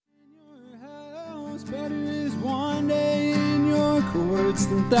Better is one day in your courts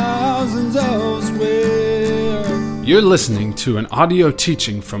than thousands elsewhere. You're listening to an audio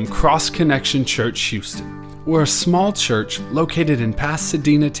teaching from Cross Connection Church, Houston. We're a small church located in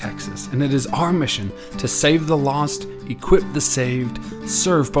Pasadena, Texas, and it is our mission to save the lost, equip the saved,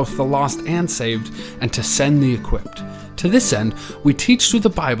 serve both the lost and saved, and to send the equipped. To this end, we teach through the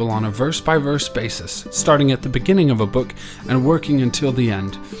Bible on a verse-by-verse basis, starting at the beginning of a book and working until the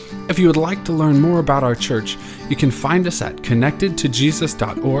end. If you would like to learn more about our church, you can find us at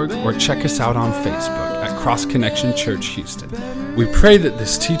connectedtojesus.org or check us out on Facebook at Cross Connection Church Houston. We pray that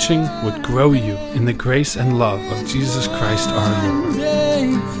this teaching would grow you in the grace and love of Jesus Christ our Lord.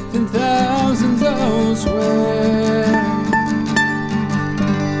 Than thousands elsewhere.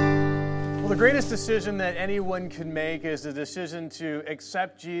 The greatest decision that anyone can make is the decision to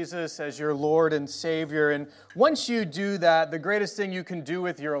accept Jesus as your Lord and Savior. And once you do that, the greatest thing you can do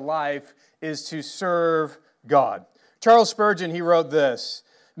with your life is to serve God. Charles Spurgeon, he wrote this: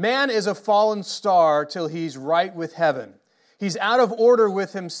 "Man is a fallen star till he's right with heaven. He's out of order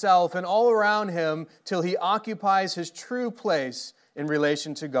with himself and all around him till he occupies his true place in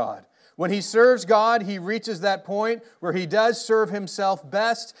relation to God. When he serves God, he reaches that point where he does serve himself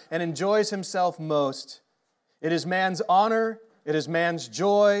best and enjoys himself most. It is man's honor, it is man's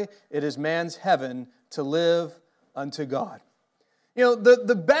joy, it is man's heaven to live unto God." You know,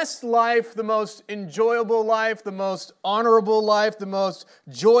 the best life, the most enjoyable life, the most honorable life, the most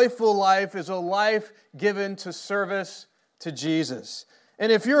joyful life is a life given to service to Jesus.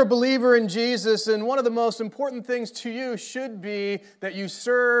 And if you're a believer in Jesus, then one of the most important things to you should be that you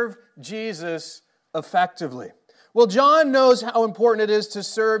serve Jesus effectively. Well, John knows how important it is to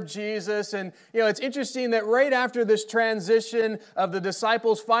serve Jesus. And, it's interesting that right after this transition of the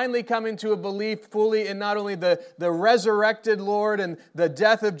disciples finally coming to a belief fully in not only the resurrected Lord and the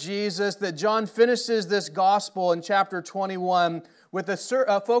death of Jesus, that John finishes this gospel in chapter 21 with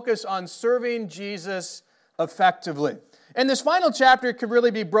a focus on serving Jesus effectively. And this final chapter could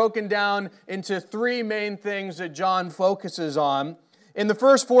really be broken down into three main things that John focuses on. In the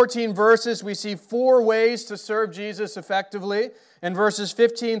first 14 verses, we see 4 ways to serve Jesus effectively. In verses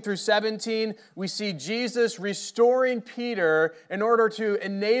 15 through 17, we see Jesus restoring Peter in order to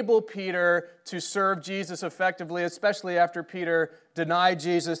enable Peter to serve Jesus effectively, especially after Peter denied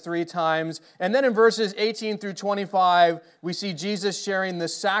Jesus 3 times. And then in verses 18 through 25, we see Jesus sharing the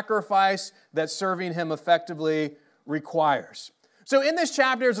sacrifice that serving him effectively requires. So in this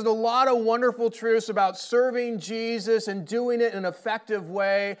chapter, there's a lot of wonderful truths about serving Jesus and doing it in an effective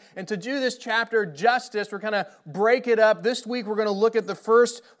way. And to do this chapter justice, we're going to break it up. This week, we're going to look at the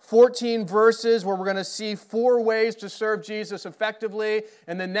first 14 verses where we're going to see 4 ways to serve Jesus effectively.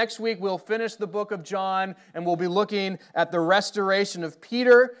 And then next week, we'll finish the book of John, and we'll be looking at the restoration of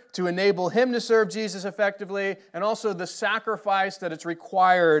Peter to enable him to serve Jesus effectively, and also the sacrifice that it's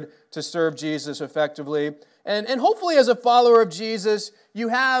required to serve Jesus effectively. And hopefully as a follower of Jesus, you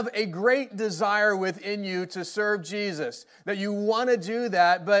have a great desire within you to serve Jesus, that you want to do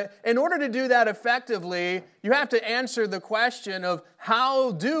that. But in order to do that effectively, you have to answer the question of,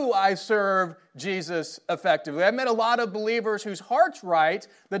 how do I serve Jesus effectively? I've met a lot of believers whose heart's right,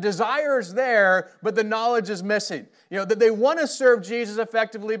 the desire is there, but the knowledge is missing. That they want to serve Jesus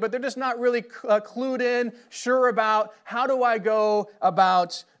effectively, but they're just not really clued in, sure about how do I go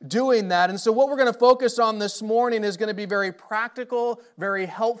about doing that. And so what we're going to focus on this morning is going to be very practical, very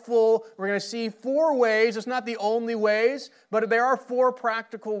helpful. We're going to see 4 ways. It's not the only ways, but there are 4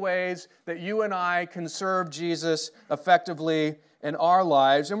 practical ways that you and I can serve Jesus effectively in our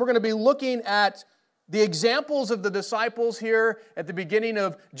lives. And we're going to be looking at the examples of the disciples here at the beginning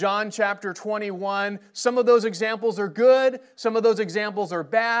of John chapter 21. Some of those examples are good, some of those examples are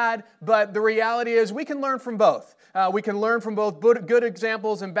bad, but the reality is we can learn from both. We can learn from both good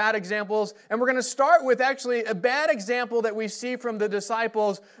examples and bad examples. And we're going to start with actually a bad example that we see from the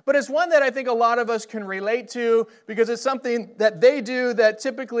disciples, but it's one that I think a lot of us can relate to because it's something that they do that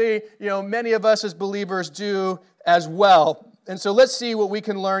typically, many of us as believers do as well. And so let's see what we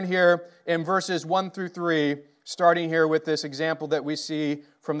can learn here in verses 1 through 3, starting here with this example that we see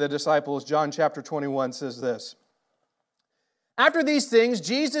from the disciples. John chapter 21 says this: "After these things,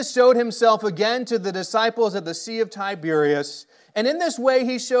 Jesus showed himself again to the disciples at the Sea of Tiberias, and in this way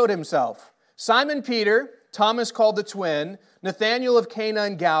he showed himself. Simon Peter, Thomas called the twin, Nathanael of Cana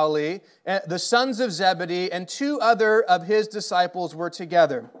in Galilee, the sons of Zebedee, and 2 other of his disciples were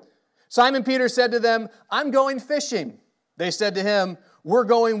together. Simon Peter said to them, 'I'm going fishing.' They said to him, 'We're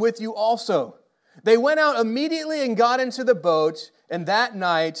going with you also.' They went out immediately and got into the boat, and that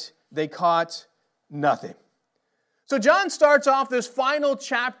night they caught nothing." So John starts off this final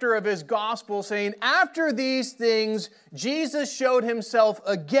chapter of his gospel saying, after these things, Jesus showed himself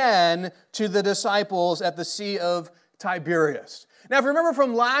again to the disciples at the Sea of Tiberias. Now, if you remember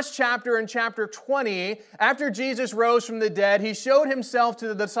from last chapter in chapter 20, after Jesus rose from the dead, he showed himself to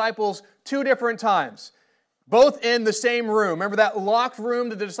the disciples 2 different times, both in the same room. Remember that locked room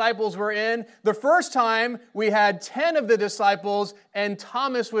the disciples were in? The first time, we had 10 of the disciples, and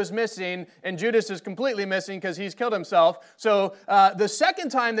Thomas was missing, and Judas is completely missing because he's killed himself. So the second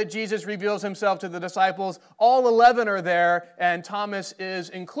time that Jesus reveals himself to the disciples, all 11 are there, and Thomas is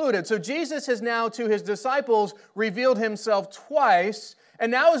included. So Jesus has now, to his disciples, revealed himself twice.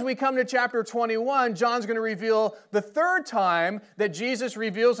 And now as we come to chapter 21, John's going to reveal the third time that Jesus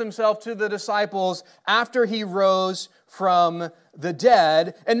reveals himself to the disciples after he rose from the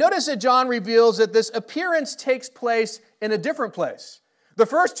dead. And notice that John reveals that this appearance takes place in a different place. The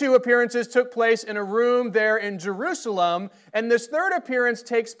first 2 appearances took place in a room there in Jerusalem, and this third appearance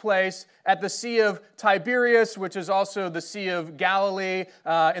takes place at the Sea of Tiberias, which is also the Sea of Galilee.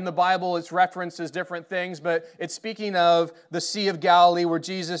 In the Bible, it's referenced as different things, but it's speaking of the Sea of Galilee where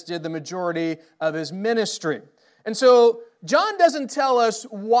Jesus did the majority of his ministry. And so John doesn't tell us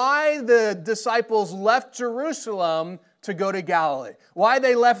why the disciples left Jerusalem to go to Galilee, why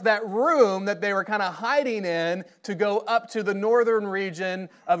they left that room that they were kind of hiding in to go up to the northern region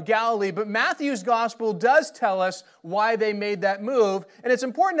of Galilee. But Matthew's gospel does tell us why they made that move, and it's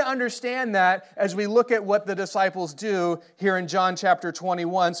important to understand that as we look at what the disciples do here in John chapter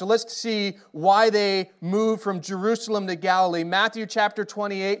 21. So let's see why they moved from Jerusalem to Galilee. Matthew chapter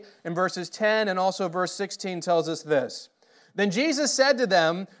 28 and verses 10 and also verse 16 tells us this. Then Jesus said to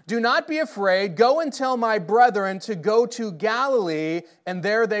them, "Do not be afraid. Go and tell my brethren to go to Galilee, and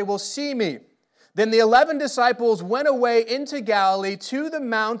there they will see me." Then the 11 disciples went away into Galilee to the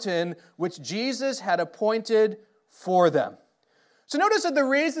mountain which Jesus had appointed for them. So notice that the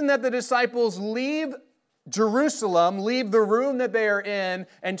reason that the disciples leave Jerusalem, leave the room that they are in,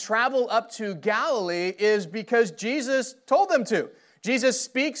 and travel up to Galilee is because Jesus told them to. Jesus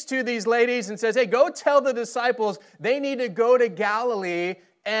speaks to these ladies and says, hey, go tell the disciples they need to go to Galilee,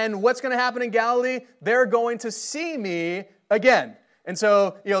 and what's going to happen in Galilee? They're going to see me again. And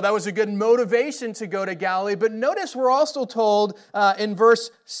so, that was a good motivation to go to Galilee. But notice we're also told in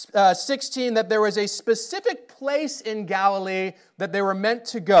verse 16 that there was a specific place in Galilee that they were meant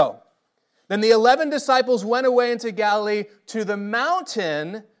to go. Then the 11 disciples went away into Galilee to the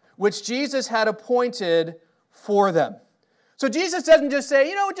mountain which Jesus had appointed for them. So Jesus doesn't just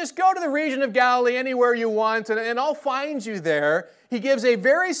say, just go to the region of Galilee anywhere you want and I'll find you there. He gives a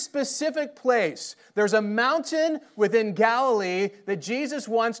very specific place. There's a mountain within Galilee that Jesus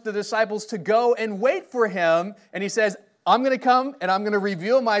wants the disciples to go and wait for him. And he says, I'm going to come and I'm going to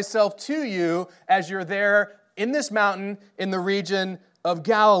reveal myself to you as you're there in this mountain in the region of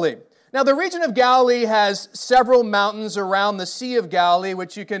Galilee. Now, the region of Galilee has several mountains around the Sea of Galilee,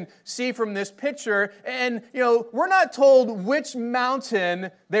 which you can see from this picture. And, we're not told which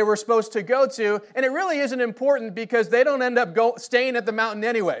mountain they were supposed to go to. And it really isn't important because they don't end up staying at the mountain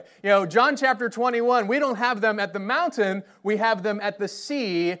anyway. John chapter 21, we don't have them at the mountain. We have them at the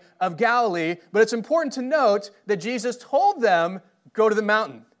Sea of Galilee. But it's important to note that Jesus told them, go to the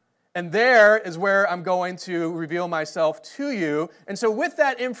mountain. And there is where I'm going to reveal myself to you. And so with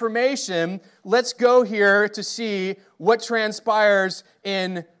that information, let's go here to see what transpires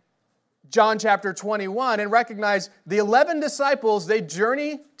in John chapter 21 and recognize the 11 disciples, they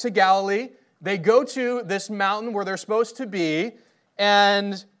journey to Galilee. They go to this mountain where they're supposed to be,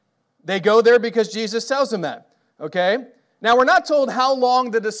 and they go there because Jesus tells them that. Okay? Now, we're not told how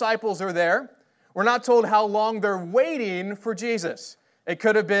long the disciples are there. We're not told how long they're waiting for Jesus. It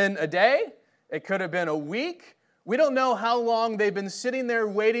could have been a day. It could have been a week. We don't know how long they've been sitting there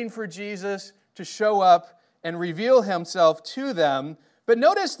waiting for Jesus to show up and reveal himself to them. But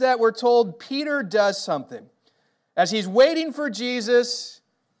notice that we're told Peter does something. As he's waiting for Jesus,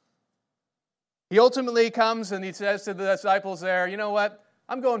 he ultimately comes and he says to the disciples there, you know what?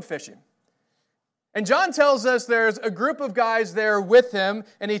 I'm going fishing. And John tells us there's a group of guys there with him,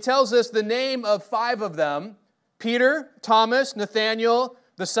 and he tells us the name of 5 of them. Peter, Thomas, Nathanael,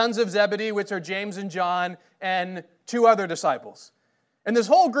 the sons of Zebedee, which are James and John, and 2 other disciples. And this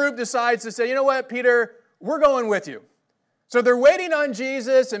whole group decides to say, you know what, Peter, we're going with you. So they're waiting on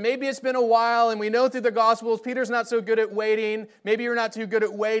Jesus, and maybe it's been a while, and we know through the Gospels, Peter's not so good at waiting. Maybe you're not too good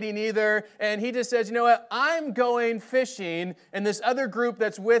at waiting either. And he just says, you know what, I'm going fishing. And this other group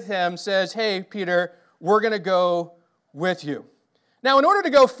that's with him says, hey, Peter, we're going to go with you. Now, in order to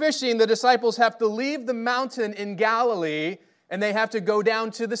go fishing, the disciples have to leave the mountain in Galilee, and they have to go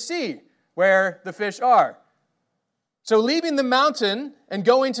down to the sea where the fish are. So leaving the mountain and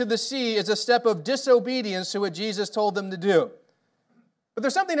going to the sea is a step of disobedience to what Jesus told them to do. But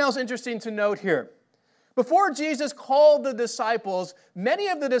there's something else interesting to note here. Before Jesus called the disciples, many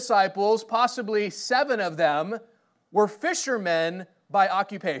of the disciples, possibly 7 of them, were fishermen by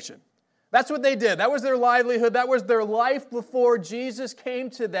occupation. That's what they did. That was their livelihood. That was their life before Jesus came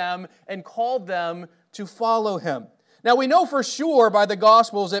to them and called them to follow him. Now we know for sure by the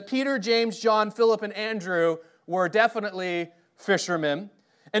Gospels that Peter, James, John, Philip, and Andrew were definitely fishermen.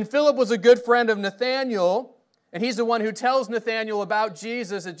 And Philip was a good friend of Nathanael, and he's the one who tells Nathanael about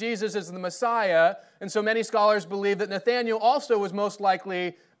Jesus, that Jesus is the Messiah. And so many scholars believe that Nathanael also was most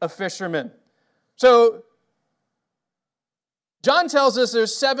likely a fisherman. So John tells us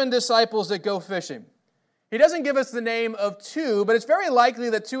there's 7 disciples that go fishing. He doesn't give us the name of 2, but it's very likely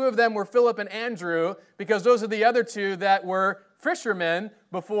that 2 of them were Philip and Andrew, because those are the other 2 that were fishermen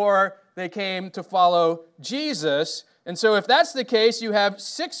before they came to follow Jesus. And so if that's the case, you have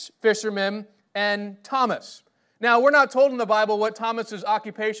 6 fishermen and Thomas. Now, we're not told in the Bible what Thomas's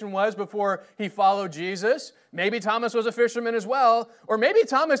occupation was before he followed Jesus. Maybe Thomas was a fisherman as well, or maybe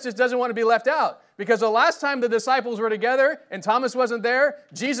Thomas just doesn't want to be left out, because the last time the disciples were together and Thomas wasn't there,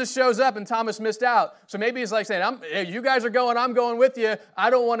 Jesus shows up and Thomas missed out. So maybe he's like saying, hey, you guys are going, I'm going with you.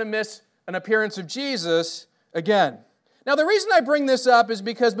 I don't want to miss an appearance of Jesus again. Now, the reason I bring this up is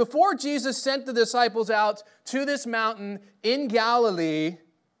because before Jesus sent the disciples out to this mountain in Galilee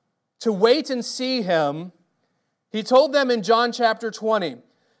to wait and see him, he told them in John chapter 20,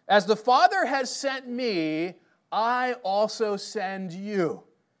 "As the Father has sent me, I also send you."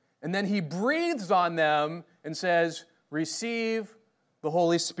 And then he breathes on them and says, "Receive the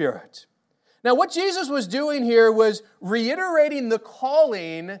Holy Spirit." Now, what Jesus was doing here was reiterating the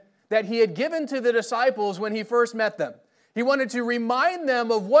calling that he had given to the disciples when he first met them. He wanted to remind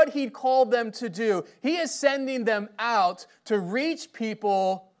them of what he'd called them to do. He is sending them out to reach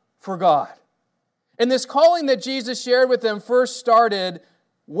people for God. And this calling that Jesus shared with them first started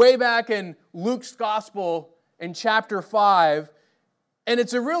way back in Luke's Gospel in chapter 5. And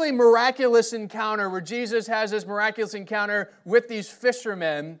it's a really miraculous encounter where Jesus has this miraculous encounter with these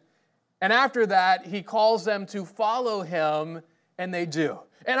fishermen. And after that, he calls them to follow him, and they do.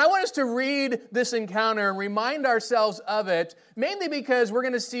 And I want us to read this encounter and remind ourselves of it, mainly because we're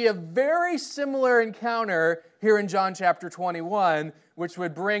going to see a very similar encounter here in John chapter 21, which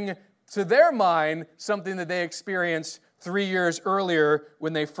would bring to their mind something that they experienced 3 years earlier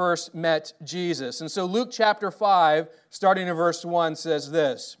when they first met Jesus. And so Luke chapter 5, starting in verse 1, says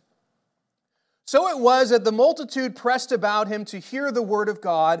this: "So it was that the multitude pressed about him to hear the word of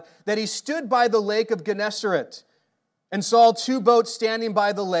God, that he stood by the lake of Gennesaret, and saw 2 boats standing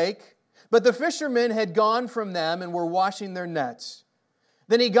by the lake, but the fishermen had gone from them and were washing their nets.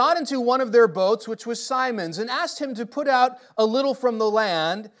 Then he got into one of their boats, which was Simon's, and asked him to put out a little from the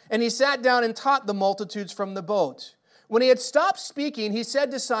land, and he sat down and taught the multitudes from the boat. When he had stopped speaking, he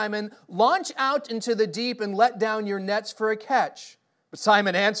said to Simon, 'Launch out into the deep and let down your nets for a catch.' But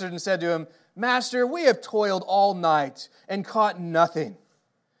Simon answered and said to him, 'Master, we have toiled all night and caught nothing.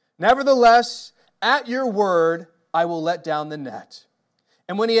 Nevertheless, at your word, I will let down the net.'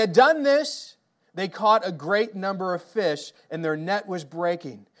 And when he had done this, they caught a great number of fish, and their net was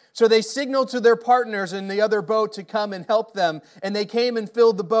breaking. So they signaled to their partners in the other boat to come and help them, and they came and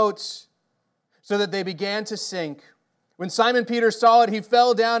filled the boats so that they began to sink. When Simon Peter saw it, he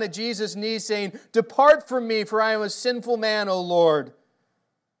fell down at Jesus' knees, saying, 'Depart from me, for I am a sinful man, O Lord.'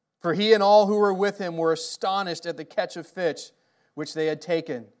 For he and all who were with him were astonished at the catch of fish which they had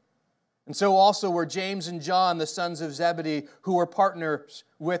taken. And so also were James and John, the sons of Zebedee, who were partners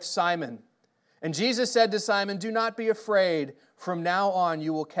with Simon. And Jesus said to Simon, 'Do not be afraid. From now on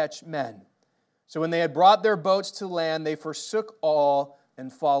you will catch men.' So when they had brought their boats to land, they forsook all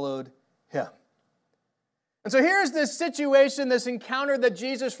and followed him." And so here's this situation, this encounter that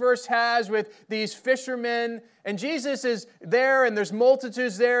Jesus first has with these fishermen. And Jesus is there, and there's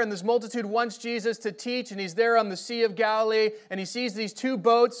multitudes there, and this multitude wants Jesus to teach, and he's there on the Sea of Galilee, and he sees these 2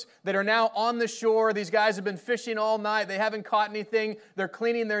 boats that are now on the shore. These guys have been fishing all night. They haven't caught anything. They're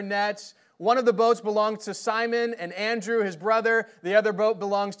cleaning their nets. One of the boats belongs to Simon and Andrew, his brother. The other boat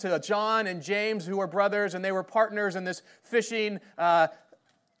belongs to John and James, who are brothers, and they were partners in this fishing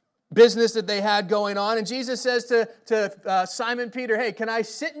business that they had going on. And Jesus says to Simon Peter, "Hey, can I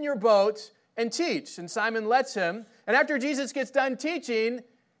sit in your boat and teach?" And Simon lets him. And after Jesus gets done teaching,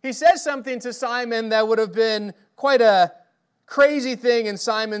 he says something to Simon that would have been quite a crazy thing in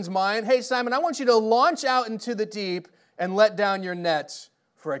Simon's mind. "Hey, Simon, I want you to launch out into the deep and let down your nets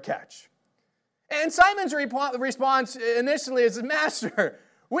for a catch." And Simon's response initially is, "Master,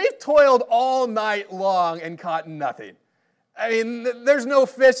 we've toiled all night long and caught nothing. I mean, there's no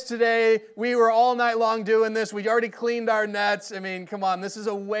fish today. We were all night long doing this. We already cleaned our nets. I mean, come on, this is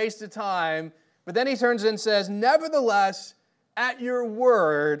a waste of time. But then he turns and says, nevertheless, at your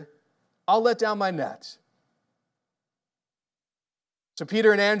word, I'll let down my net. So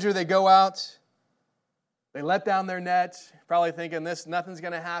Peter and Andrew, they go out. They let down their net, probably thinking nothing's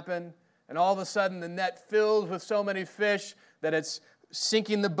going to happen. And all of a sudden, the net fills with so many fish that it's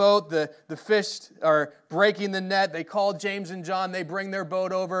sinking the boat. The fish are breaking the net. They call James and John. They bring their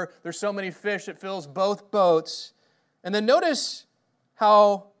boat over. There's so many fish, it fills both boats. And then notice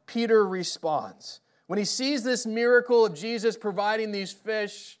how Peter responds. When he sees this miracle of Jesus providing these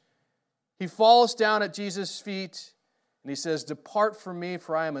fish, he falls down at Jesus' feet and he says, "Depart from me,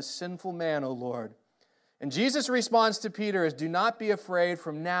 for I am a sinful man, O Lord." And Jesus' response to Peter is, "Do not be afraid.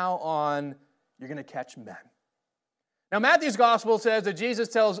 From now on, you're going to catch men." Now, Matthew's gospel says that Jesus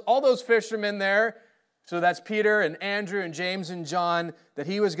tells all those fishermen there, so that's Peter and Andrew and James and John, that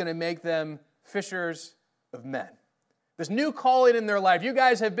he was going to make them fishers of men. This new calling in their life. You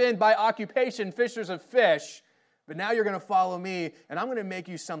guys have been, by occupation, fishers of fish, but now you're going to follow me, and I'm going to make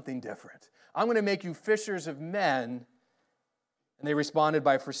you something different. I'm going to make you fishers of men. And they responded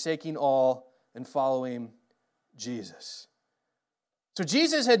by forsaking all and following Jesus. So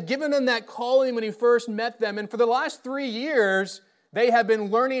Jesus had given them that calling when he first met them, and for the last 3 years, they have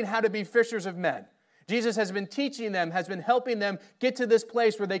been learning how to be fishers of men. Jesus has been teaching them, has been helping them get to this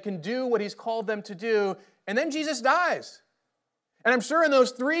place where they can do what he's called them to do, and then Jesus dies. And I'm sure in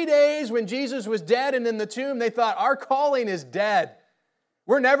those 3 days when Jesus was dead and in the tomb, they thought, our calling is dead.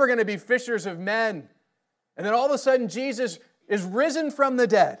 We're never going to be fishers of men. And then all of a sudden, Jesus is risen from the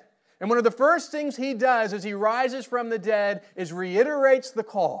dead. And one of the first things he does as he rises from the dead is reiterates the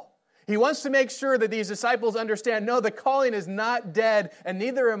call. He wants to make sure that these disciples understand, no, the calling is not dead, and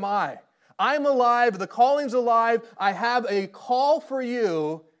neither am I. I'm alive, the calling's alive. I have a call for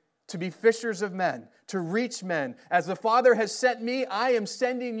you to be fishers of men, to reach men. As the Father has sent me, I am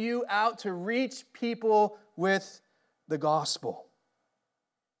sending you out to reach people with the gospel.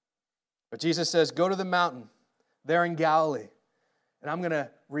 But Jesus says, go to the mountain there in Galilee, and I'm going to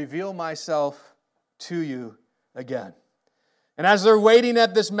reveal myself to you again. And as they're waiting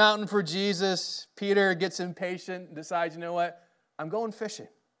at this mountain for Jesus, Peter gets impatient and decides, you know what? I'm going fishing.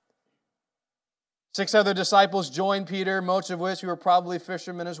 6 other disciples join Peter, most of which were probably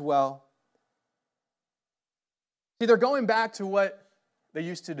fishermen as well. See, they're going back to what they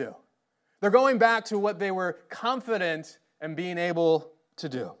used to do. They're going back to what they were confident in being able to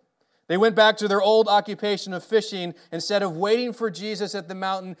do. They went back to their old occupation of fishing instead of waiting for Jesus at the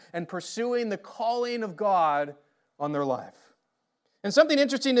mountain and pursuing the calling of God on their life. And something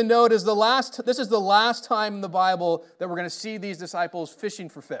interesting to note is this is the last time in the Bible that we're going to see these disciples fishing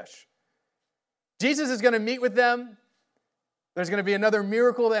for fish. Jesus is going to meet with them. There's going to be another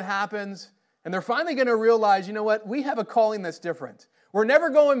miracle that happens. And they're finally going to realize, you know what? We have a calling that's different. We're never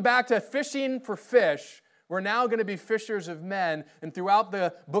going back to fishing for fish. We're now going to be fishers of men. And throughout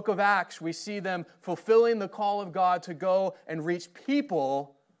the book of Acts, we see them fulfilling the call of God to go and reach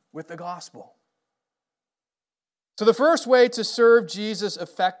people with the gospel. So the first way to serve Jesus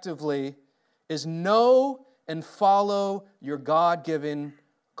effectively is know and follow your God-given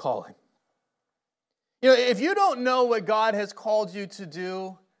calling. You know, if you don't know what God has called you to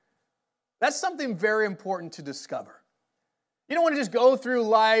do, that's something very important to discover. You don't want to just go through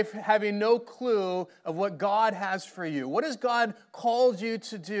life having no clue of what God has for you. What has God called you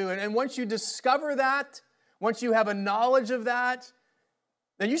to do? And once you discover that, once you have a knowledge of that,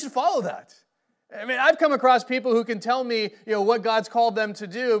 then you should follow that. I mean, I've come across people who can tell me, what God's called them to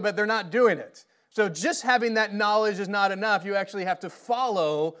do, but they're not doing it. So just having that knowledge is not enough. You actually have to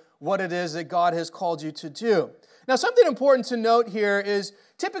follow what it is that God has called you to do. Now, something important to note here is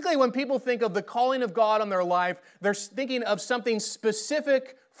typically when people think of the calling of God on their life, they're thinking of something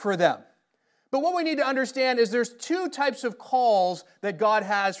specific for them. But what we need to understand is there's 2 types of calls that God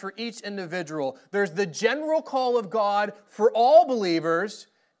has for each individual. There's the general call of God for all believers,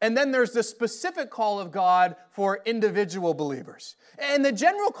 and then there's the specific call of God for individual believers. And the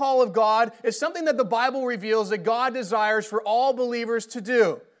general call of God is something that the Bible reveals that God desires for all believers to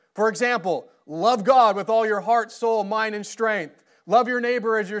do. For example, love God with all your heart, soul, mind, and strength. Love your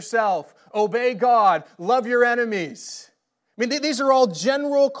neighbor as yourself. Obey God. Love your enemies. I mean, these are all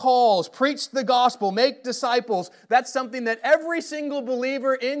general calls. Preach the gospel. Make disciples. That's something that every single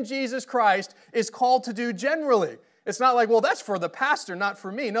believer in Jesus Christ is called to do generally. It's not like, well, that's for the pastor, not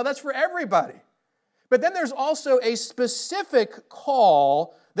for me. No, that's for everybody. But then there's also a specific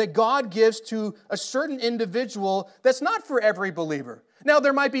call that God gives to a certain individual that's not for every believer. Now,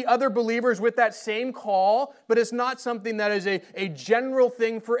 there might be other believers with that same call, but it's not something that is a general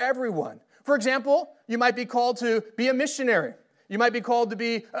thing for everyone. For example, you might be called to be a missionary. You might be called to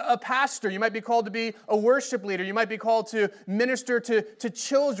be a pastor. You might be called to be a worship leader. You might be called to minister to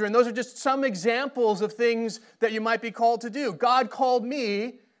children. Those are just some examples of things that you might be called to do. God called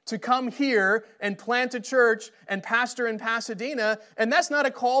me to come here and plant a church and pastor in Pasadena, and that's not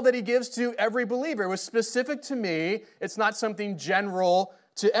a call that he gives to every believer. It was specific to me. It's not something general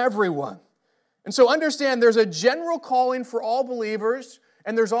to everyone. And so understand there's a general calling for all believers,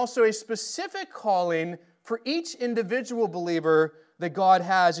 and there's also a specific calling for each individual believer that God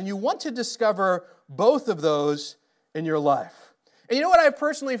has, and you want to discover both of those in your life. And you know what I've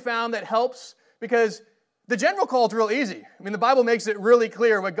personally found that helps? Because the general call is real easy. I mean, the Bible makes it really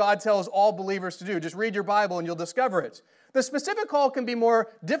clear what God tells all believers to do. Just read your Bible and you'll discover it. The specific call can be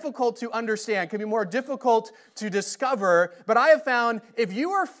more difficult to understand, can be more difficult to discover, but I have found if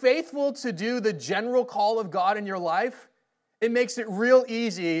you are faithful to do the general call of God in your life, it makes it real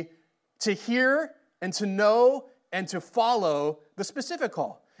easy to hear and to know and to follow the specific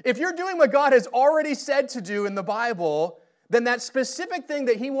call. If you're doing what God has already said to do in the Bible, then that specific thing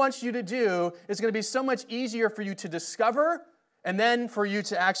that he wants you to do is going to be so much easier for you to discover and then for you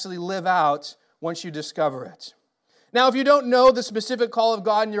to actually live out once you discover it. Now, if you don't know the specific call of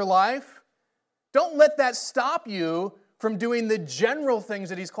God in your life, don't let that stop you from doing the general things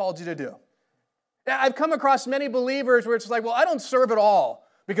that he's called you to do. I've come across many believers where it's like, well, I don't serve at all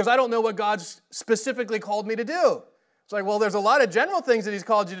because I don't know what God's specifically called me to do. It's like, well, there's a lot of general things that he's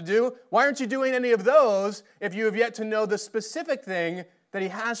called you to do. Why aren't you doing any of those if you have yet to know the specific thing that he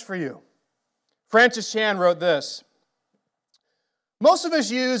has for you? Francis Chan wrote this: most of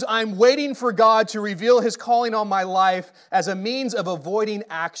us use "I'm waiting for God to reveal his calling on my life" as a means of avoiding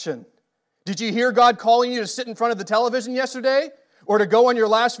action. Did you hear God calling you to sit in front of the television yesterday? Or to go on your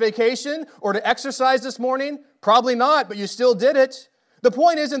last vacation? Or to exercise this morning? Probably not, but you still did it. The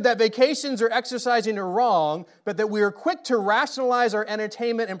point isn't that vacations or exercising are wrong, but that we are quick to rationalize our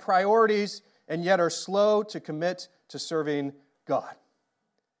entertainment and priorities and yet are slow to commit to serving God.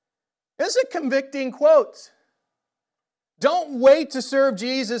 It's a convicting quote. Don't wait to serve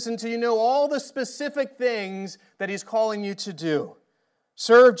Jesus until you know all the specific things that he's calling you to do.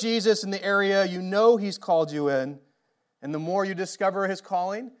 Serve Jesus in the area you know he's called you in, and the more you discover his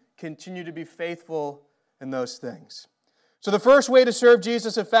calling, continue to be faithful in those things. So the first way to serve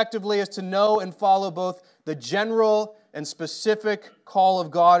Jesus effectively is to know and follow both the general and specific call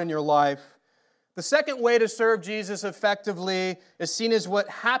of God in your life. The second way to serve Jesus effectively is seen as what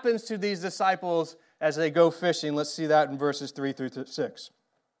happens to these disciples as they go fishing. Let's see that in verses 3 through 6.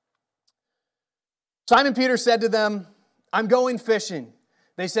 Simon Peter said to them, "I'm going fishing."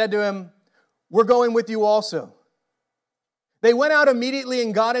 They said to him, "We're going with you also." They went out immediately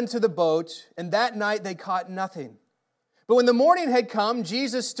and got into the boat, and that night they caught nothing. But when the morning had come,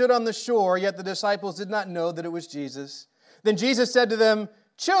 Jesus stood on the shore, yet the disciples did not know that it was Jesus. Then Jesus said to them,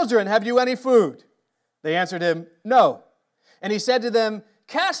 "Children, have you any food?" They answered him, "No." And he said to them,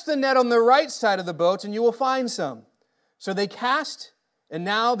 "Cast the net on the right side of the boat, and you will find some." So they cast, and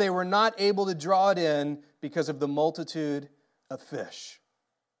now they were not able to draw it in because of the multitude of fish.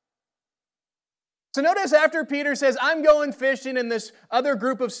 So notice after Peter says, "I'm going fishing," and this other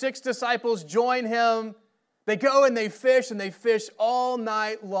group of 6 disciples join him, they go and they fish all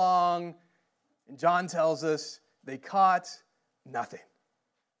night long. And John tells us they caught nothing.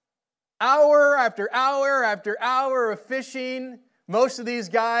 Hour after hour after hour of fishing. Most of these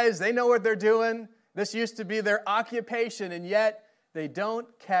guys, they know what they're doing. This used to be their occupation, and yet they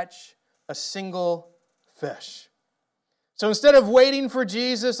don't catch a single fish. So instead of waiting for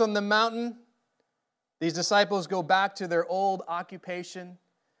Jesus on the mountain, these disciples go back to their old occupation.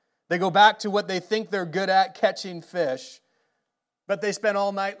 They go back to what they think they're good at, catching fish. But they spend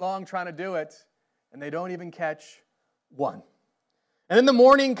all night long trying to do it, and they don't even catch one. And then the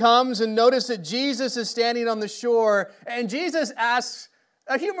morning comes, and notice that Jesus is standing on the shore, and Jesus asks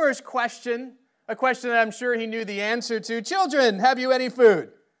a humorous question, a question that I'm sure he knew the answer to. "Children, have you any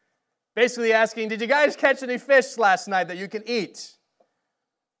food?" Basically asking, did you guys catch any fish last night that you can eat?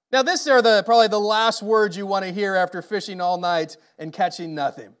 Now, these are probably the last words you want to hear after fishing all night and catching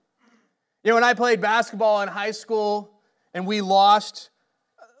nothing. You know, when I played basketball in high school and we lost,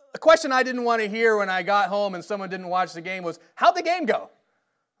 a question I didn't want to hear when I got home and someone didn't watch the game was, "How'd the game go?"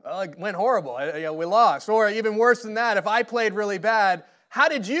 Well, it went horrible. We lost. Or even worse than that, if I played really bad, "How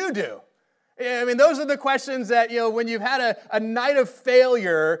did you do?" I mean, those are the questions that, when you've had a night of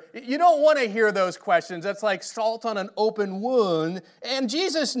failure, you don't want to hear those questions. That's like salt on an open wound. And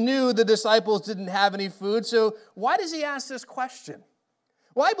Jesus knew the disciples didn't have any food, so why does he ask this question?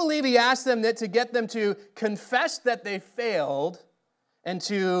 Well, I believe he asked them that to get them to confess that they failed and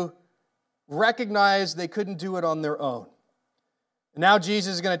to recognize they couldn't do it on their own. And now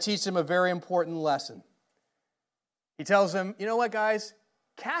Jesus is going to teach them a very important lesson. He tells them, you know what, guys?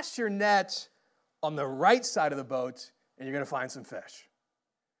 Cast your net on the right side of the boat, and you're going to find some fish.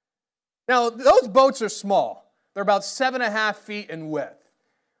 Now, those boats are small. They're about 7.5 feet in width.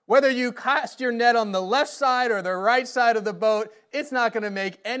 Whether you cast your net on the left side or the right side of the boat, it's not going to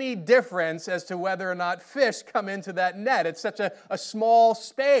make any difference as to whether or not fish come into that net. It's such a small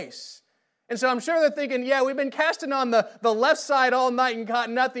space. And so I'm sure they're thinking, yeah, we've been casting on the left side all night and caught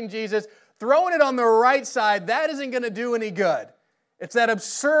nothing, Jesus. Throwing it on the right side, that isn't going to do any good. It's that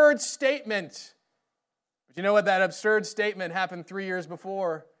absurd statement. But you know what? That absurd statement happened 3 years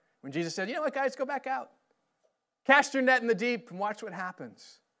before when Jesus said, you know what, guys, go back out. Cast your net in the deep and watch what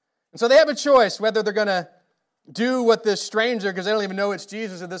happens. And so they have a choice whether they're going to do what this stranger, because they don't even know it's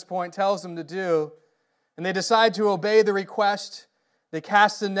Jesus at this point, tells them to do. And they decide to obey the request. They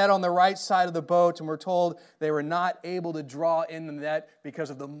cast the net on the right side of the boat, and we're told they were not able to draw in the net because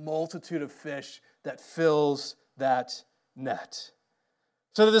of the multitude of fish that fills that net.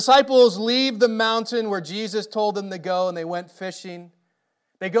 So the disciples leave the mountain where Jesus told them to go, and they went fishing.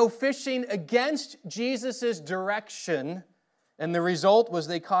 They go fishing against Jesus' direction, and the result was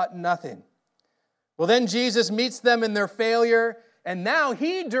they caught nothing. Well, then Jesus meets them in their failure, and now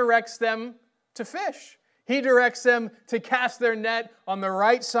he directs them to fish. He directs them to cast their net on the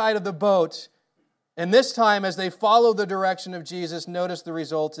right side of the boat. And this time, as they follow the direction of Jesus, notice the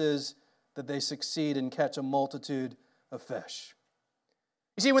result is that they succeed and catch a multitude of fish.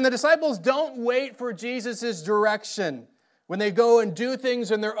 You see, when the disciples don't wait for Jesus' direction, when they go and do things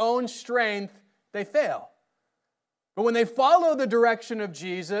in their own strength, they fail. But when they follow the direction of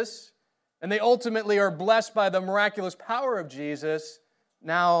Jesus, and they ultimately are blessed by the miraculous power of Jesus,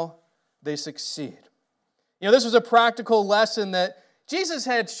 now they succeed. This was a practical lesson that Jesus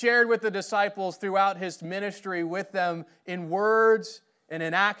had shared with the disciples throughout his ministry with them in words and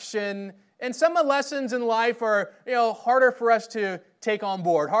in action. And some of the lessons in life are, harder for us to take on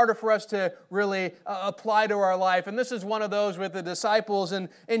board, harder for us to really apply to our life. And this is one of those with the disciples. And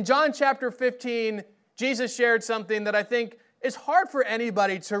in John chapter 15, Jesus shared something that I think is hard for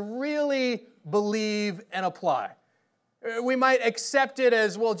anybody to really believe and apply. We might accept it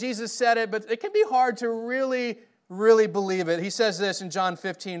as, well, Jesus said it, but it can be hard to really, really believe it. He says this in John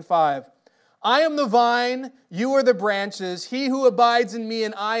 15:5. I am the vine, you are the branches. He who abides in me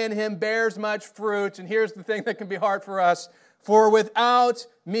and I in him bears much fruit. And here's the thing that can be hard for us. For without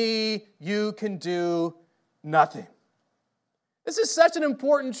me, you can do nothing. This is such an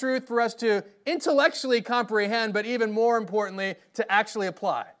important truth for us to intellectually comprehend, but even more importantly, to actually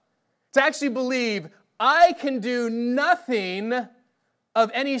apply. To actually believe, I can do nothing of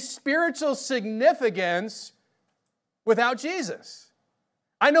any spiritual significance without Jesus.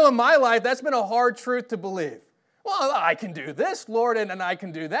 I know in my life that's been a hard truth to believe. Well, I can do this, Lord, and I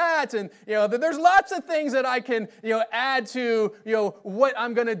can do that. And, there's lots of things that I can, add to, what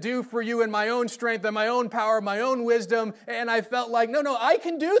I'm going to do for you in my own strength and my own power, my own wisdom. And I felt like, no, I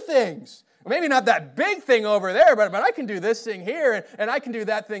can do things. Maybe not that big thing over there, but I can do this thing here and I can do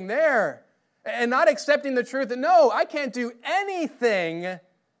that thing there. And not accepting the truth that, no, I can't do anything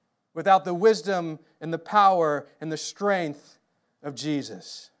without the wisdom and the power and the strength of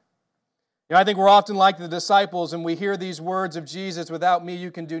Jesus. I think we're often like the disciples and we hear these words of Jesus, without me you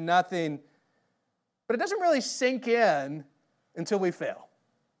can do nothing, but it doesn't really sink in until we fail.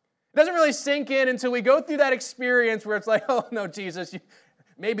 It doesn't really sink in until we go through that experience where it's like, oh no, Jesus,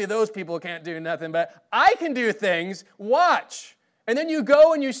 maybe those people can't do nothing, but I can do things, watch. And then you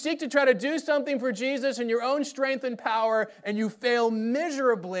go and you seek to try to do something for Jesus in your own strength and power, and you fail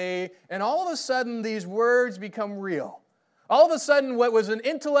miserably, and all of a sudden these words become real. All of a sudden, what was an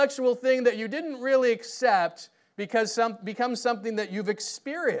intellectual thing that you didn't really accept becomes something that you've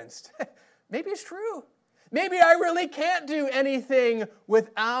experienced. Maybe it's true. Maybe I really can't do anything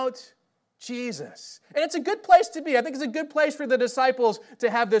without Jesus. And it's a good place to be. I think it's a good place for the disciples to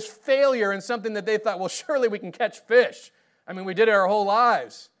have this failure in something that they thought, well, surely we can catch fish. I mean, we did it our whole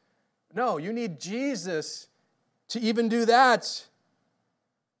lives. No, you need Jesus to even do that.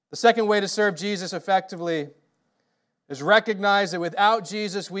 The second way to serve Jesus effectively is recognize that without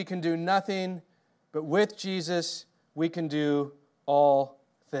Jesus we can do nothing, but with Jesus we can do all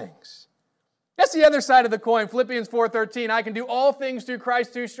things. That's the other side of the coin. Philippians 4:13, I can do all things through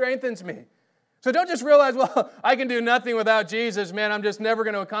Christ who strengthens me. So don't just realize, well, I can do nothing without Jesus, man, I'm just never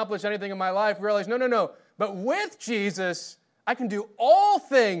going to accomplish anything in my life. Realize, no. But with Jesus, I can do all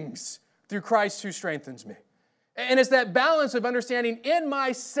things through Christ who strengthens me. And it's that balance of understanding in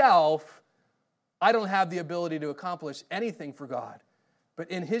myself, I don't have the ability to accomplish anything for God. But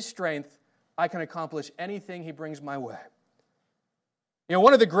in His strength, I can accomplish anything He brings my way. You know,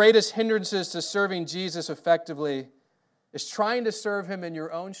 one of the greatest hindrances to serving Jesus effectively is trying to serve Him in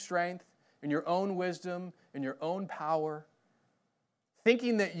your own strength, in your own wisdom, in your own power,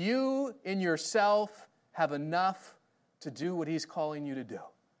 thinking that you in yourself have enough to do what He's calling you to do.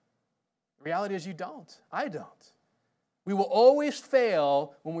 The reality is you don't. I don't. We will always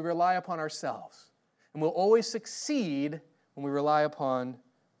fail when we rely upon ourselves, and we'll always succeed when we rely upon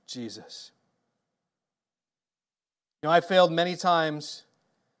Jesus. You know, I failed many times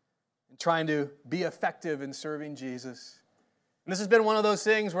in trying to be effective in serving Jesus. And this has been one of those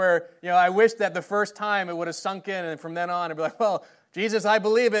things where, I wish that the first time it would have sunk in, and from then on I'd be like, well, Jesus, I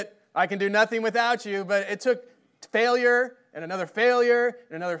believe it. I can do nothing without you. But it took failure and another failure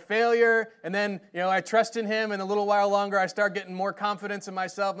and another failure. And then, I trust in Him, and a little while longer I start getting more confidence in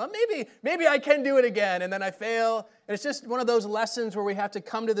myself. Well, maybe I can do it again. And then I fail. And it's just one of those lessons where we have to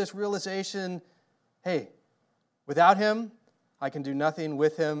come to this realization, hey, without Him, I can do nothing.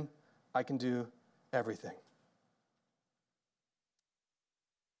 With Him, I can do everything.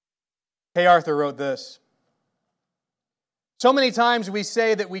 Kay Arthur wrote this: so many times we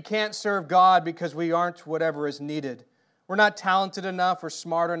say that we can't serve God because we aren't whatever is needed. We're not talented enough or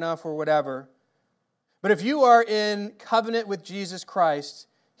smart enough or whatever. But if you are in covenant with Jesus Christ,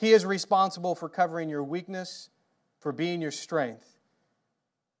 He is responsible for covering your weakness, for being your strength.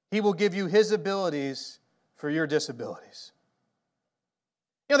 He will give you His abilities for your disabilities.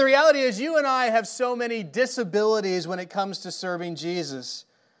 The reality is you and I have so many disabilities when it comes to serving Jesus.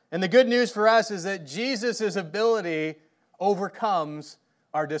 And the good news for us is that Jesus' ability overcomes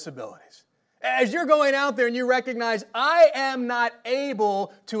our disabilities. As you're going out there and you recognize, I am not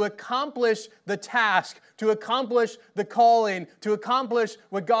able to accomplish the task, to accomplish the calling, to accomplish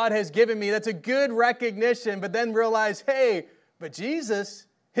what God has given me, that's a good recognition. But then realize, hey, but Jesus,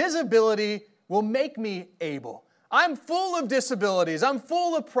 His ability will make me able. I'm full of disabilities. I'm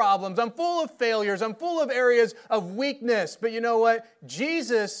full of problems. I'm full of failures. I'm full of areas of weakness. But you know what?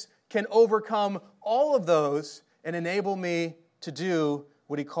 Jesus can overcome all of those and enable me to do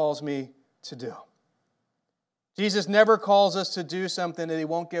what He calls me to do. Jesus never calls us to do something that He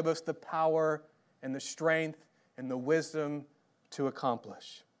won't give us the power and the strength and the wisdom to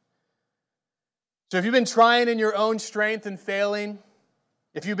accomplish. So if you've been trying in your own strength and failing,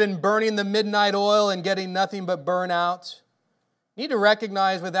 if you've been burning the midnight oil and getting nothing but burnout, you need to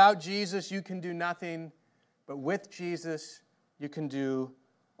recognize without Jesus you can do nothing, but with Jesus you can do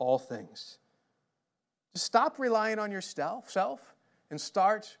all things. Just stop relying on yourself and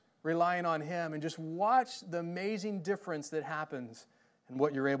start relying on Him, and just watch the amazing difference that happens in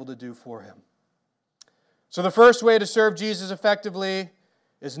what you're able to do for Him. So the first way to serve Jesus effectively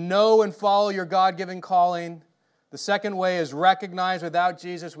is know and follow your God-given calling. The second way is recognize without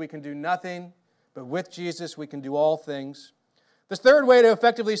Jesus we can do nothing, but with Jesus we can do all things. The third way to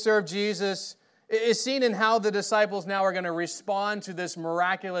effectively serve Jesus is seen in how the disciples now are going to respond to this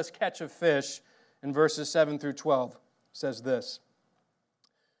miraculous catch of fish in verses 7 through 12. It says this: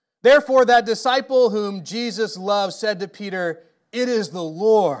 therefore that disciple whom Jesus loved said to Peter, "It is the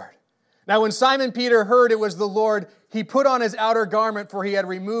Lord." Now when Simon Peter heard it was the Lord, he put on his outer garment, for he had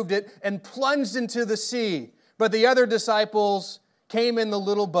removed it, and plunged into the sea. But the other disciples came in the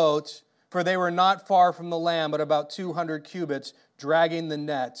little boat, for they were not far from the land, but about 200 cubits, dragging the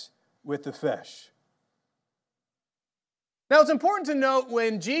net with the fish. Now it's important to note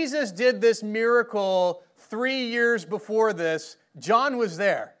when Jesus did this miracle 3 years before this, John was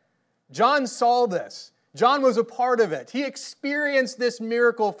there. John saw this. John was a part of it. He experienced this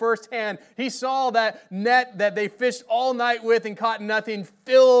miracle firsthand. He saw that net that they fished all night with and caught nothing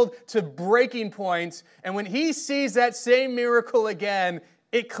filled to breaking points. And when he sees that same miracle again,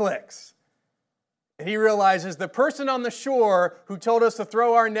 it clicks. And he realizes the person on the shore who told us to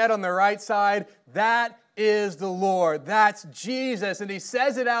throw our net on the right side, that is the Lord. That's Jesus. And he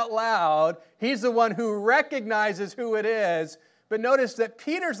says it out loud. He's the one who recognizes who it is. But notice that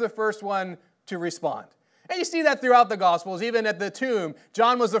Peter's the first one to respond. And you see that throughout the Gospels, even at the tomb.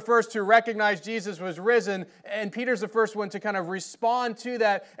 John was the first to recognize Jesus was risen, and Peter's the first one to kind of respond to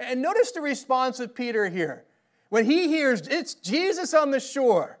that. And notice the response of Peter here. When he hears it's Jesus on the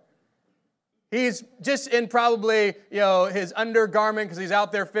shore, He's just in probably, his undergarment because he's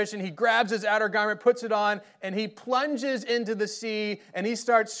out there fishing. He grabs his outer garment, puts it on, and he plunges into the sea, and he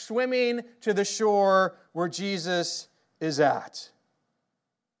starts swimming to the shore where Jesus is at.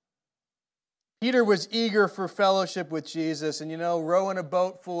 Peter was eager for fellowship with Jesus, and rowing a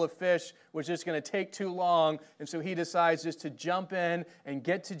boat full of fish was just going to take too long, and so he decides just to jump in and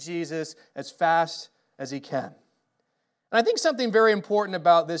get to Jesus as fast as he can. And I think something very important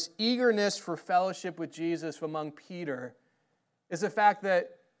about this eagerness for fellowship with Jesus among Peter is the fact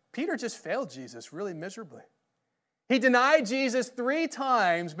that Peter just failed Jesus really miserably. He denied Jesus 3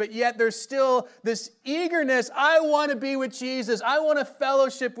 times, but yet there's still this eagerness. I want to be with Jesus. I want to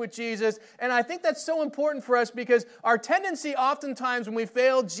fellowship with Jesus. And I think that's so important for us because our tendency oftentimes when we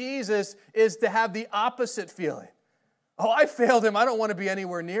fail Jesus is to have the opposite feeling. Oh, I failed him. I don't want to be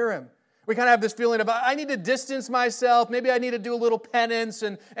anywhere near him. We kind of have this feeling of, I need to distance myself. Maybe I need to do a little penance.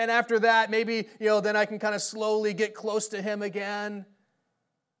 And after that, maybe, then I can kind of slowly get close to him again.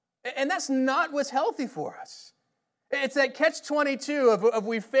 And that's not what's healthy for us. It's that catch-22 of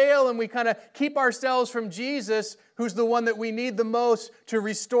we fail and we kind of keep ourselves from Jesus, who's the one that we need the most to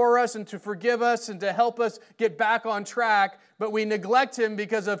restore us and to forgive us and to help us get back on track. But we neglect him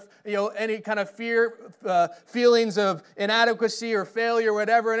because of any kind of feelings of inadequacy or failure or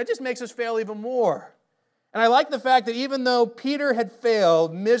whatever, and it just makes us fail even more. And I like the fact that even though Peter had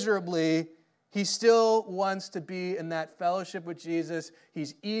failed miserably, he still wants to be in that fellowship with Jesus.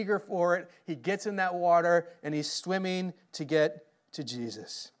 He's eager for it. He gets in that water, and he's swimming to get to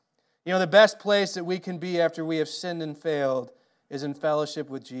Jesus. The best place that we can be after we have sinned and failed is in fellowship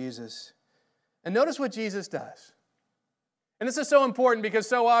with Jesus. And notice what Jesus does. And this is so important because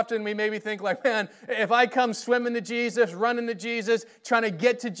so often we maybe think like, man, if I come swimming to Jesus, running to Jesus, trying to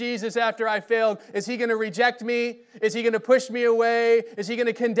get to Jesus after I failed, is he going to reject me? Is he going to push me away? Is he going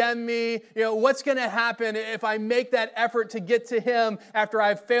to condemn me? What's going to happen if I make that effort to get to him after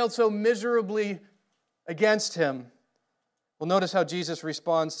I've failed so miserably against him? Well, notice how Jesus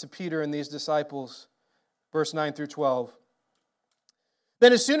responds to Peter and these disciples. Verse 9 through 12.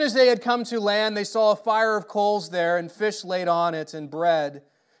 Then as soon as they had come to land, they saw a fire of coals there and fish laid on it and bread.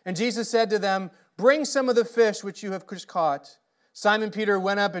 And Jesus said to them, "Bring some of the fish which you have just caught." Simon Peter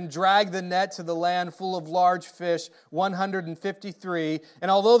went up and dragged the net to the land full of large fish, 153.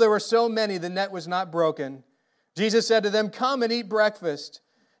 And although there were so many, the net was not broken. Jesus said to them, "Come and eat breakfast."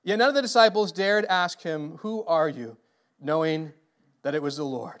 Yet none of the disciples dared ask him, "Who are you?" knowing that it was the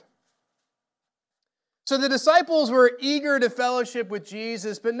Lord. So the disciples were eager to fellowship with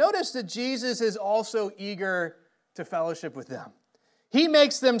Jesus, but notice that Jesus is also eager to fellowship with them. He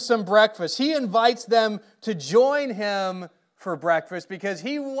makes them some breakfast. He invites them to join him for breakfast because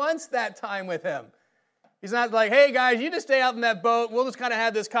he wants that time with him. He's not like, hey guys, you just stay out in that boat. We'll just kind of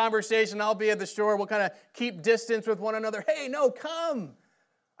have this conversation. I'll be at the shore. We'll kind of keep distance with one another. Hey, no, come.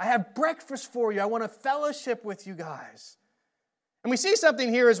 I have breakfast for you. I want to fellowship with you guys. And we see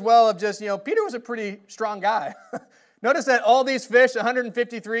something here as well of just, Peter was a pretty strong guy. Notice that all these fish,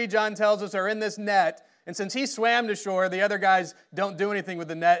 153, John tells us, are in this net. And since he swam to shore, the other guys don't do anything with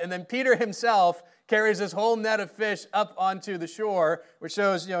the net. And then Peter himself carries this whole net of fish up onto the shore, which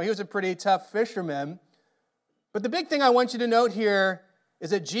shows, he was a pretty tough fisherman. But the big thing I want you to note here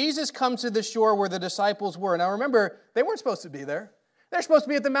is that Jesus comes to the shore where the disciples were. Now remember, they weren't supposed to be there. They're supposed to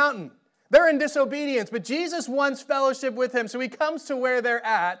be at the mountain. They're in disobedience, but Jesus wants fellowship with him. So he comes to where they're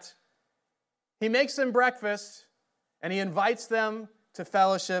at. He makes them breakfast, and he invites them to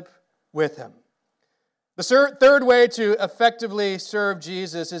fellowship with him. The third way to effectively serve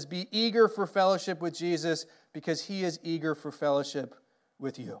Jesus is be eager for fellowship with Jesus because he is eager for fellowship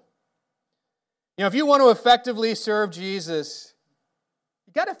with you. If you want to effectively serve Jesus,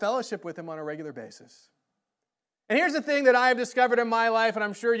 you've got to fellowship with him on a regular basis. And here's the thing that I have discovered in my life, and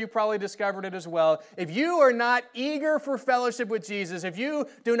I'm sure you probably discovered it as well. If you are not eager for fellowship with Jesus, if you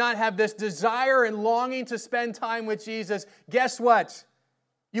do not have this desire and longing to spend time with Jesus, guess what?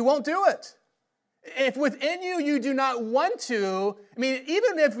 You won't do it. If within you do not want to,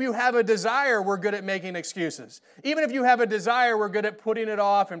 even if you have a desire, we're good at making excuses. Even if you have a desire, we're good at putting it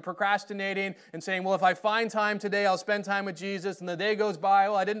off and procrastinating and saying, well, if I find time today, I'll spend time with Jesus. And the day goes by,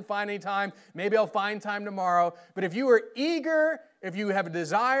 well, I didn't find any time. Maybe I'll find time tomorrow. But if you are eager, if you have a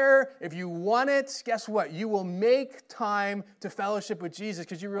desire, if you want it, guess what? You will make time to fellowship with Jesus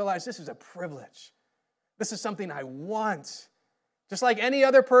because you realize this is a privilege. This is something I want. Just like any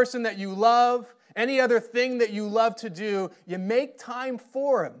other person that you love, any other thing that you love to do, you make time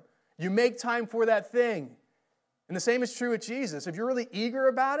for him. You make time for that thing. And the same is true with Jesus. If you're really eager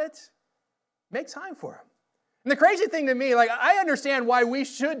about it, make time for him. And the crazy thing to me, like, I understand why we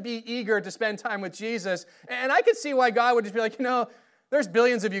should be eager to spend time with Jesus. And I could see why God would just be like, there's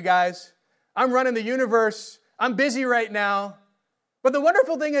billions of you guys. I'm running the universe. I'm busy right now. But the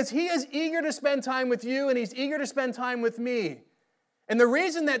wonderful thing is He is eager to spend time with you, and He's eager to spend time with me. And the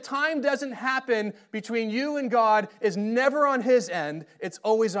reason that time doesn't happen between you and God is never on His end. It's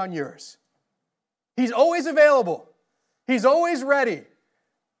always on yours. He's always available. He's always ready.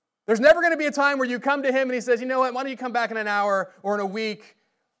 There's never going to be a time where you come to Him and He says, you know what, why don't you come back in an hour or in a week?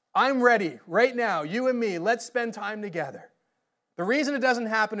 I'm ready right now, you and me. Let's spend time together. The reason it doesn't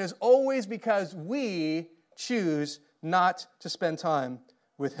happen is always because we choose not to spend time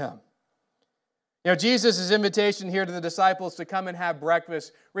with Him. Jesus' invitation here to the disciples to come and have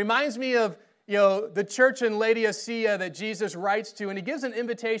breakfast reminds me of the church in Laodicea that Jesus writes to, and He gives an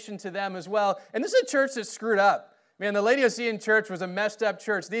invitation to them as well. And this is a church that's screwed up. Man, the Laodicean church was a messed up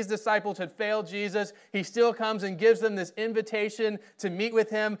church. These disciples had failed Jesus. He still comes and gives them this invitation to meet with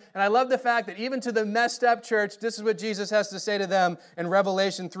Him. And I love the fact that even to the messed up church, this is what Jesus has to say to them in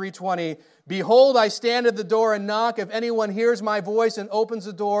Revelation 3:20. Behold, I stand at the door and knock. If anyone hears my voice and opens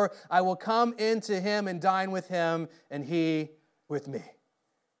the door, I will come into him and dine with him, and he with me.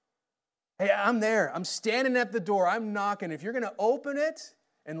 Hey, I'm there. I'm standing at the door. I'm knocking. If you're going to open it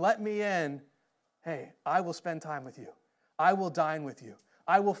and let me in, hey, I will spend time with you. I will dine with you.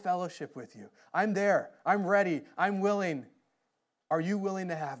 I will fellowship with you. I'm there. I'm ready. I'm willing. Are you willing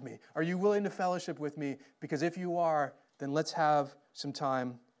to have me? Are you willing to fellowship with me? Because if you are, then let's have some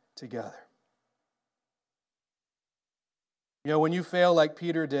time together. When you fail like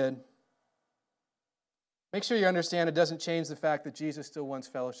Peter did, make sure you understand it doesn't change the fact that Jesus still wants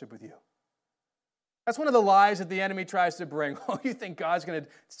fellowship with you. That's one of the lies that the enemy tries to bring. Oh, you think God's going to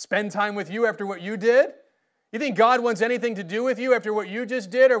spend time with you after what you did? You think God wants anything to do with you after what you just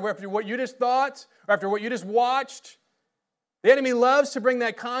did, or after what you just thought, or after what you just watched? The enemy loves to bring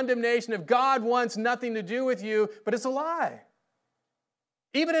that condemnation of God wants nothing to do with you, but it's a lie.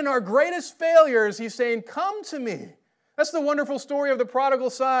 Even in our greatest failures, He's saying, come to me. That's the wonderful story of the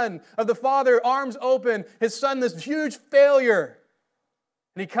prodigal son, of the father, arms open, his son, this huge failure.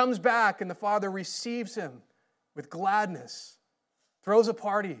 And he comes back, and the father receives him with gladness, throws a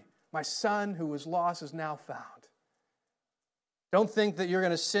party. My son who was lost is now found. Don't think that you're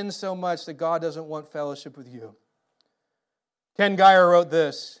going to sin so much that God doesn't want fellowship with you. Ken Geyer wrote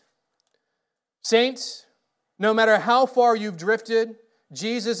this: Saints, no matter how far you've drifted,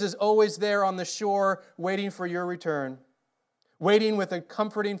 Jesus is always there on the shore waiting for your return, waiting with a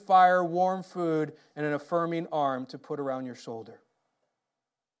comforting fire, warm food, and an affirming arm to put around your shoulder.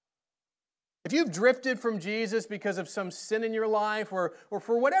 If you've drifted from Jesus because of some sin in your life or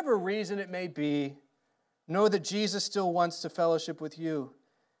for whatever reason it may be, know that Jesus still wants to fellowship with you.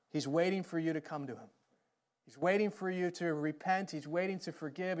 He's waiting for you to come to Him. He's waiting for you to repent. He's waiting to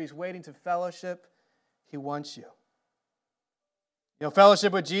forgive. He's waiting to fellowship. He wants you.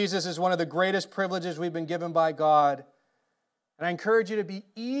 Fellowship with Jesus is one of the greatest privileges we've been given by God. And I encourage you to be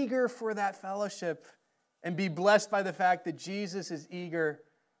eager for that fellowship and be blessed by the fact that Jesus is eager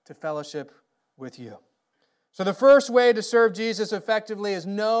to fellowship with you. So the first way to serve Jesus effectively is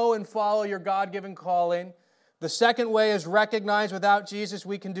know and follow your God-given calling. The second way is recognize without Jesus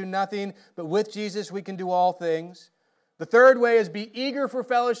we can do nothing, but with Jesus we can do all things. The third way is be eager for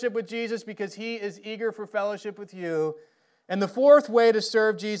fellowship with Jesus because He is eager for fellowship with you. And the fourth way to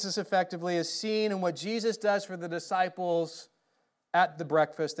serve Jesus effectively is seen in what Jesus does for the disciples at the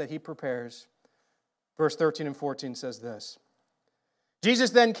breakfast that He prepares. Verse 13 and 14 says this: Jesus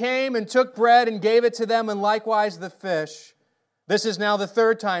then came and took bread and gave it to them, and likewise the fish. This is now the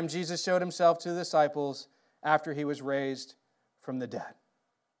third time Jesus showed Himself to the disciples after He was raised from the dead.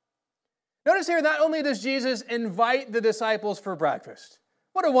 Notice here, not only does Jesus invite the disciples for breakfast.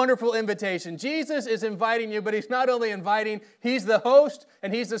 What a wonderful invitation. Jesus is inviting you, but He's not only inviting, He's the host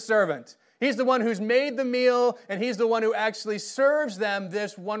and He's the servant. He's the one who's made the meal, and He's the one who actually serves them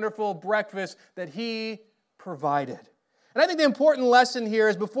this wonderful breakfast that He provided. And I think the important lesson here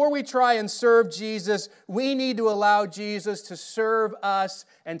is before we try and serve Jesus, we need to allow Jesus to serve us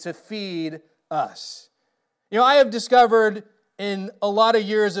and to feed us. I have discovered in a lot of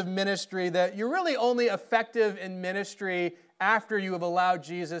years of ministry that you're really only effective in ministry after you have allowed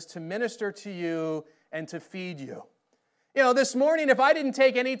Jesus to minister to you and to feed you. This morning, if I didn't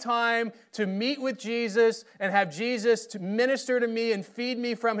take any time to meet with Jesus and have Jesus to minister to me and feed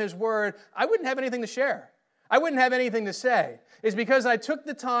me from His Word, I wouldn't have anything to share. I wouldn't have anything to say. It's because I took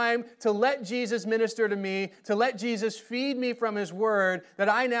the time to let Jesus minister to me, to let Jesus feed me from His Word, that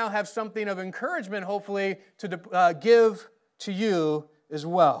I now have something of encouragement, hopefully, to give to you as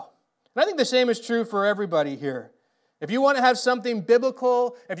well. And I think the same is true for everybody here. If you want to have something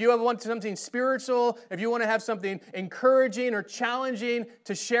biblical, if you want something spiritual, if you want to have something encouraging or challenging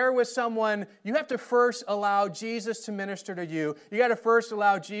to share with someone, you have to first allow Jesus to minister to you. You got to first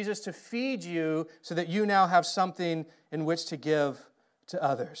allow Jesus to feed you so that you now have something in which to give to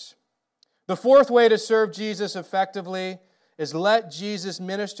others. The fourth way to serve Jesus effectively is let Jesus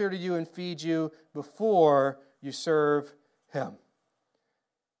minister to you and feed you before you serve Him.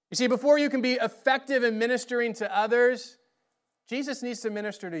 You see, before you can be effective in ministering to others, Jesus needs to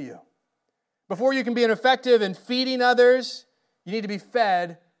minister to you. Before you can be effective in feeding others, you need to be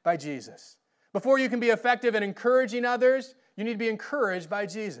fed by Jesus. Before you can be effective in encouraging others, you need to be encouraged by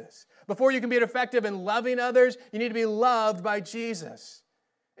Jesus. Before you can be effective in loving others, you need to be loved by Jesus.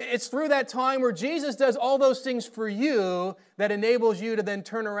 It's through that time where Jesus does all those things for you that enables you to then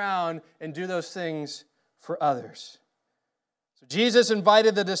turn around and do those things for others. So Jesus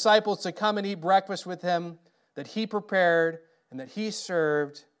invited the disciples to come and eat breakfast with Him that He prepared and that He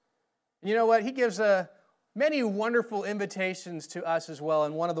served. And you know what? He gives many wonderful invitations to us as well.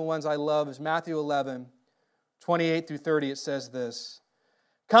 And one of the ones I love is Matthew 11, 28 through 30. It says this,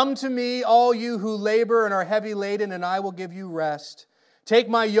 "Come to me, all you who labor and are heavy laden, and I will give you rest. Take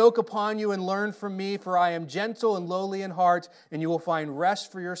my yoke upon you and learn from me, for I am gentle and lowly in heart, and you will find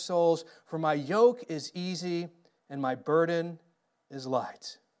rest for your souls. For my yoke is easy and my burden is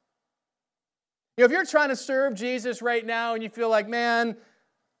light." You know, if you're trying to serve Jesus right now and you feel like, man,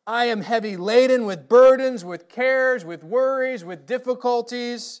 I am heavy laden with burdens, with cares, with worries, with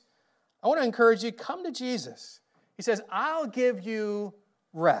difficulties, I want to encourage you, come to Jesus. He says, I'll give you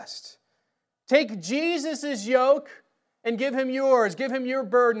rest. Take Jesus' yoke and give Him yours. Give Him your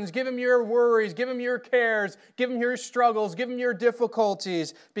burdens. Give Him your worries. Give Him your cares. Give Him your struggles. Give Him your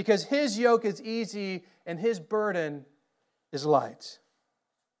difficulties, because His yoke is easy and His burden is light.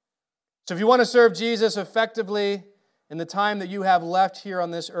 So if you want to serve Jesus effectively in the time that you have left here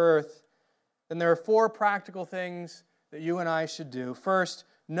on this earth, then there are 4 practical things that you and I should do. First,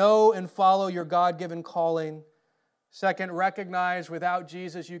 know and follow your God-given calling. Second, recognize without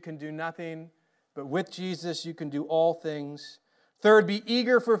Jesus you can do nothing, but with Jesus you can do all things. Third, be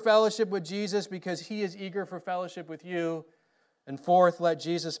eager for fellowship with Jesus because He is eager for fellowship with you. And fourth, let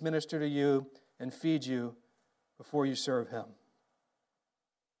Jesus minister to you and feed you before you serve Him.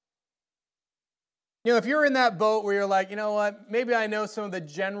 You know, if you're in that boat where you're like, you know what, maybe I know some of the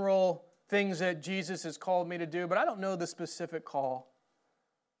general things that Jesus has called me to do, but I don't know the specific call.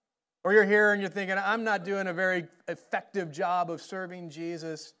 Or you're here and you're thinking, I'm not doing a very effective job of serving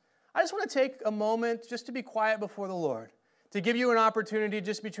Jesus. I just want to take a moment just to be quiet before the Lord, to give you an opportunity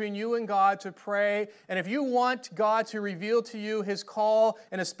just between you and God to pray. And if you want God to reveal to you His call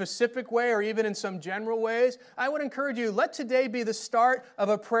in a specific way or even in some general ways, I would encourage you, let today be the start of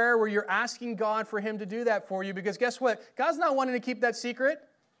a prayer where you're asking God for Him to do that for you. Because guess what? God's not wanting to keep that secret.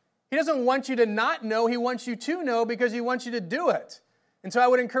 He doesn't want you to not know. He wants you to know because He wants you to do it. And so I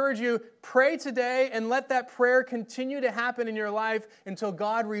would encourage you, pray today and let that prayer continue to happen in your life until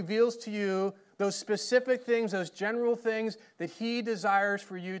God reveals to you those specific things, those general things that He desires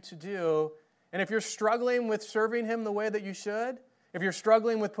for you to do. And if you're struggling with serving Him the way that you should, if you're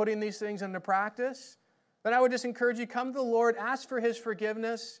struggling with putting these things into practice, then I would just encourage you, come to the Lord, ask for His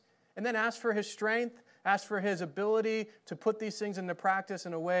forgiveness, and then ask for His strength, ask for His ability to put these things into practice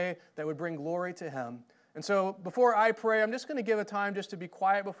in a way that would bring glory to Him. And so before I pray, I'm just going to give a time just to be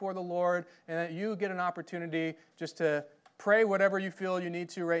quiet before the Lord and that you get an opportunity just to pray whatever you feel you need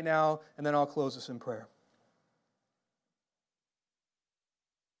to right now, and then I'll close us in prayer.